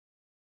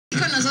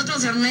con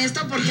nosotros,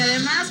 Ernesto, porque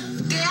además,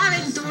 qué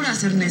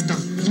aventuras, Ernesto.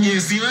 Mi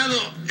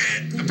estimado,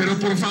 pero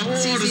por favor,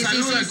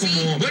 saluda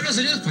como... Bueno,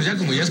 señores, pues ya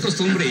como ya es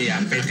costumbre y a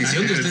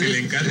petición de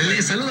ustedes,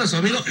 les saluda a su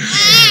amigo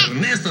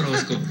Ernesto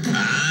Orozco.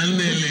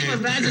 Ándele.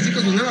 Muchísimas gracias,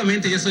 chicos, pues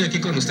nuevamente ya estoy aquí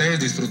con ustedes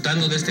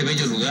disfrutando de este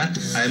bello lugar.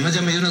 Además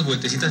ya me di unas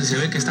vueltecitas y se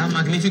ve que está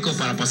magnífico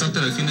para pasarte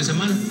el fin de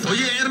semana.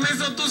 Oye,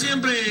 Ernesto, tú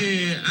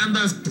siempre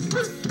andas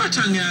pues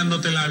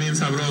pachangueándotela bien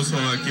sabroso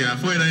aquí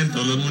afuera en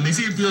todos los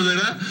municipios,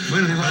 ¿verdad?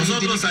 Bueno, digo,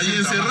 nosotros allí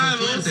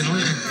encerrados. Fuerte, ¿no?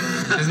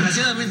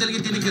 Desgraciadamente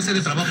alguien tiene que hacer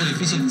el trabajo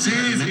difícil. Sí,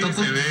 me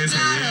tocó. se ve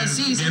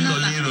bien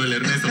dolido el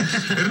Ernesto.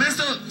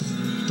 Ernesto,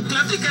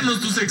 platícanos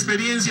tus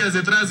experiencias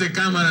detrás de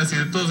cámaras y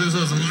de todos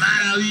esos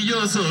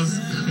maravillosos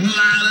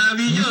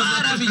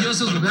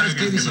lugares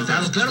que he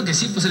visitado. Claro que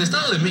sí, pues el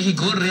Estado de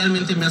México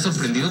realmente me ha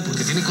sorprendido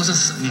porque tiene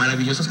cosas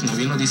maravillosas, como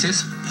bien lo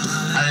dices.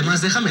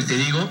 Además, déjame te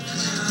digo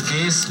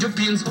que yo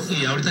pienso,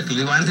 y ahorita que lo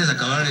digo antes de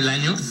acabar el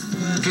año,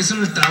 que es el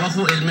mejor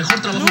trabajo que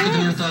he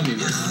tenido en toda mi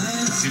vida.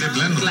 Sí, de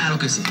plano. Claro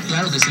que sí,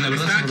 la verdad está se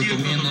lo aquí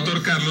recomiendo. El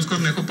doctor Carlos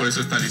Cornejo, por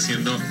eso está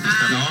diciendo...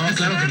 No,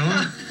 claro que no.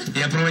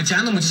 Y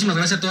aprovechando, muchísimas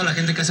gracias a toda la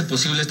gente que hace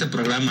posible este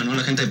programa, ¿no?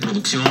 La gente de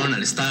producción,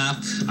 al staff,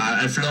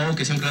 al Flow,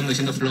 que siempre ando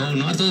diciendo Flow,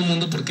 ¿no? A todo el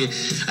mundo, porque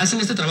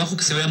hacen este trabajo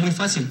que se vea muy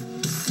fácil,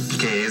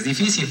 que es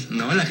difícil,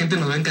 ¿no? La gente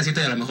nos ve en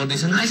casita y a lo mejor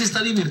dicen, ay, se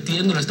está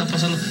divirtiendo, lo está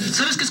pasando.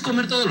 ¿Sabes qué es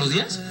comer todos los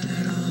días?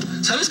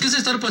 ¿Sabes qué es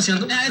estar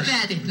paseando? No,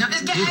 espérate. No,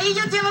 es que ahí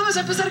ya vamos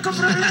a empezar con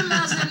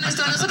problemas,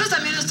 Ernesto. A nosotros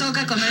también nos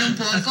toca comer un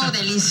poco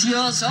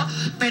delicioso,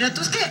 pero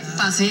tú es que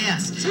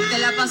paseas, te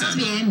la pasas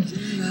bien,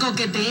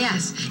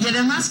 coqueteas y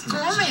además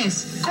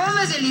comes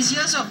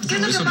delicioso. ¿Qué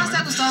es lo que más te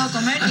ha gustado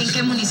comer y en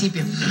qué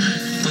municipio?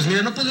 Pues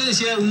mira, no podría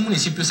decir un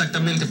municipio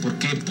exactamente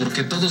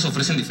porque todos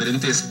ofrecen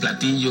diferentes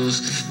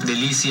platillos,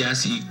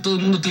 delicias y todo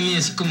el mundo tiene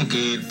así como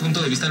que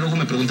punto de vista. Luego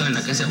me preguntan en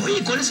la casa,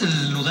 oye, ¿cuál es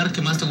el lugar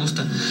que más te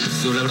gusta?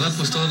 Pero la verdad,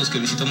 pues todos los que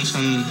visitamos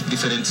son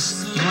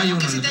diferentes. No hay uno.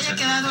 ¿Que se te haya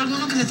quedado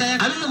alguno que se te haya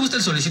quedado? A mí me gusta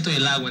el solecito y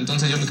el agua,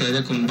 entonces yo me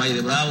quedaría con Valle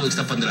de Bravo,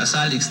 Ixtapan de la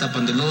Sal,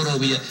 Ixtapan del Oro,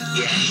 Villa...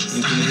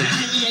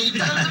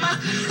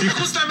 Y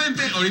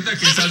justamente ahorita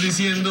que estás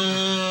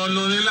diciendo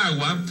lo del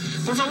agua,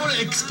 por favor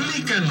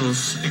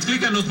explícanos,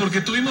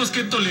 porque tuvimos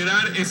que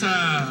tolerar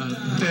esa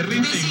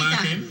terrible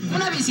imagen.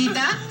 ¿Una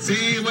visita?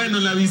 Sí, bueno,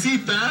 la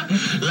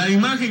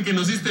imagen que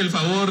nos diste el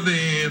favor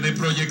de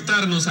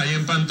proyectarnos ahí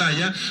en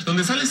pantalla,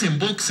 donde sales en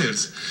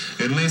boxers,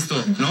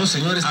 Ernesto. No,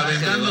 señores,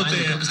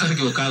 aventándote. Creo que están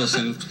equivocados.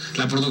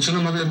 La producción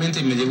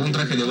amablemente me llevó un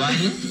traje de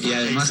baño y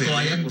además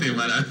toalla.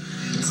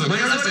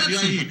 Bueno,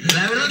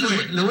 la verdad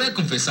le voy a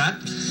confesar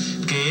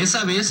que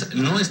esa vez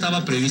no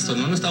estaba previsto,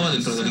 no estaba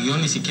dentro del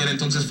guión ni siquiera,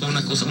 entonces fue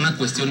una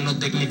cuestión no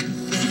técnica.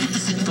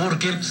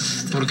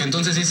 Porque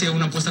entonces hice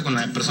una apuesta con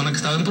la persona que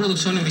estaba en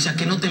producción y me dice, ¿a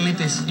qué no te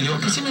metes? Y le digo, ¿a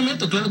qué sí me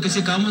meto? Claro que sí,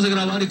 acabamos de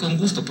grabar y con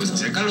gusto, pues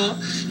hacía calor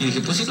y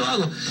dije, pues sí lo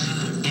hago.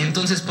 Y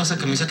entonces pasa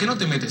que me dice, ¿a qué no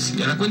te metes?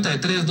 Y a la cuenta de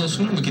 3, 2,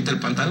 1 me quité el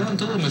pantalón,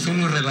 todo, me fui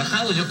muy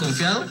relajado, yo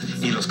confiado,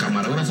 y los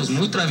camarógrafos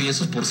muy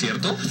traviesos, por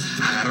cierto,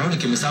 agarraron y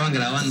que me estaban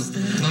grabando.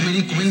 No me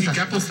di cuenta. ¿Y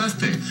qué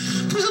apostaste?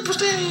 Pues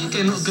aposté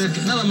que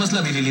nada más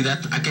la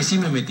virilidad, a que sí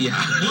me metía.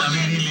 La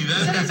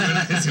virilidad.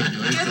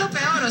 ¿Qué es lo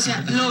peor? O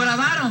sea, lo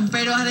grabaron,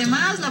 pero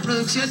además la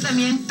producción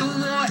también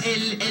tuvo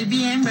el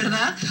bien,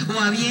 ¿verdad? O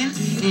a bien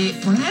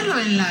ponerlo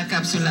en la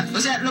cápsula.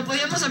 O sea, lo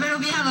podíamos haber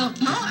obviado,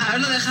 ¿no?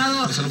 Haberlo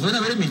dejado pues se lo pueden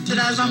haber emitido.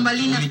 Tras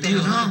bambalinas,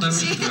 pero no.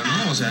 Totalmente, sí. Pero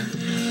no, o sea,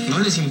 no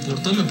les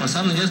importó, me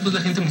pasaron. Ya después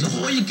la gente me dijo,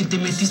 oye, que te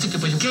metiste, que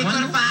pues yo, ¿qué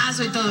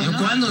cuerpazo y todo? Yo, ¿no?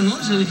 ¿cuándo, no?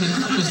 Yo dije,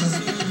 no, pues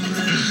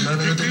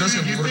no se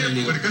ocurre,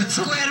 digo.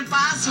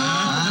 Cuerpazo.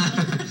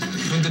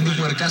 No entendí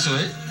puercaso,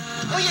 ¿eh?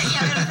 Oye, y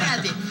a ver,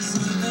 espérate.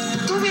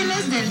 Tú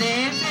vienes del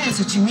DF, de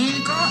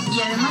Xochimilco,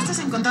 y además te has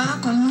encontrado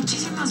con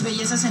muchísimas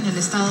bellezas en el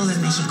Estado de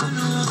México.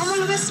 ¿Cómo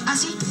lo ves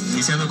así?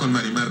 Iniciando con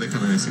Marimar,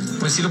 déjame decir.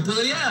 Pues si lo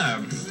podría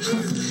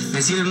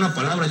decir en una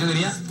palabra, yo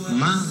diría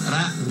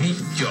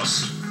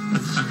maravilloso.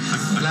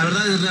 La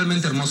verdad es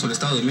realmente hermoso el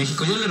Estado de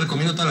México. Yo le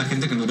recomiendo a toda la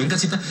gente que nos ve en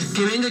casita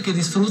que venga, que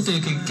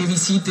disfrute, que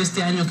visite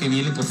este año que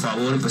viene, por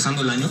favor,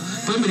 empezando el año.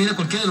 Pueden venir a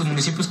cualquiera de los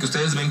municipios que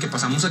ustedes ven que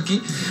pasamos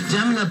aquí.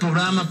 Llamen al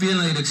programa, pidan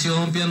la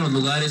dirección, pidan los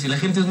lugares y la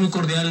gente es muy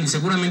cordial y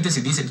seguramente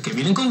si dicen que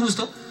vienen con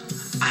gusto,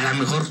 a lo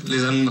mejor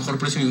les dan un mejor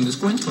precio y un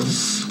descuento,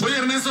 ¿no? Oye,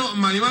 Ernesto,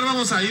 Marimar,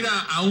 vamos a ir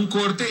a un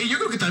corte y yo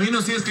creo que también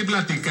nos tienes que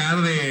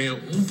platicar de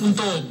un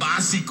punto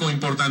básico,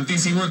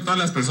 importantísimo, de todas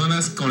las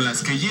personas con las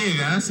que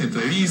llegas,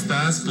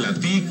 entrevistas,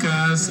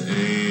 platicas,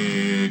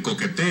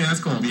 coqueteas,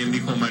 como bien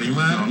dijo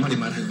Marimar. No,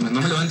 Marimar,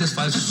 no me levantes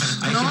falsos.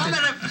 Hay no, gente,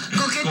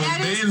 pero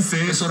coquetear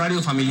es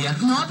horario familiar.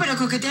 No, pero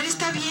coquetear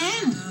está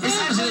bien. Es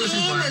algo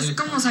lindo, es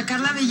como sacar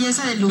la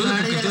belleza del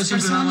lugar y de las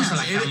personas.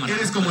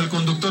 Eres como el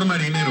conductor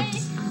marinero.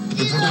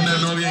 Una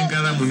novia en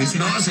cada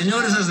municipio. No,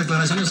 señor, esas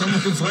declaraciones son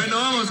muy fuertes. Bueno,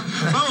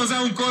 vamos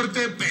a un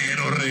corte,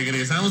 pero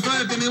regresamos.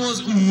 Todavía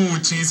tenemos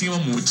muchísimo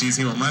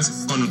más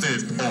con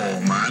ustedes.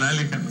 Omar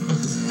Alejandro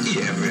y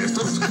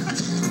Ernesto.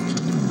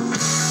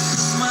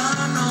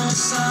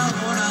 Manos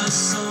ahora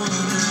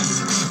sobre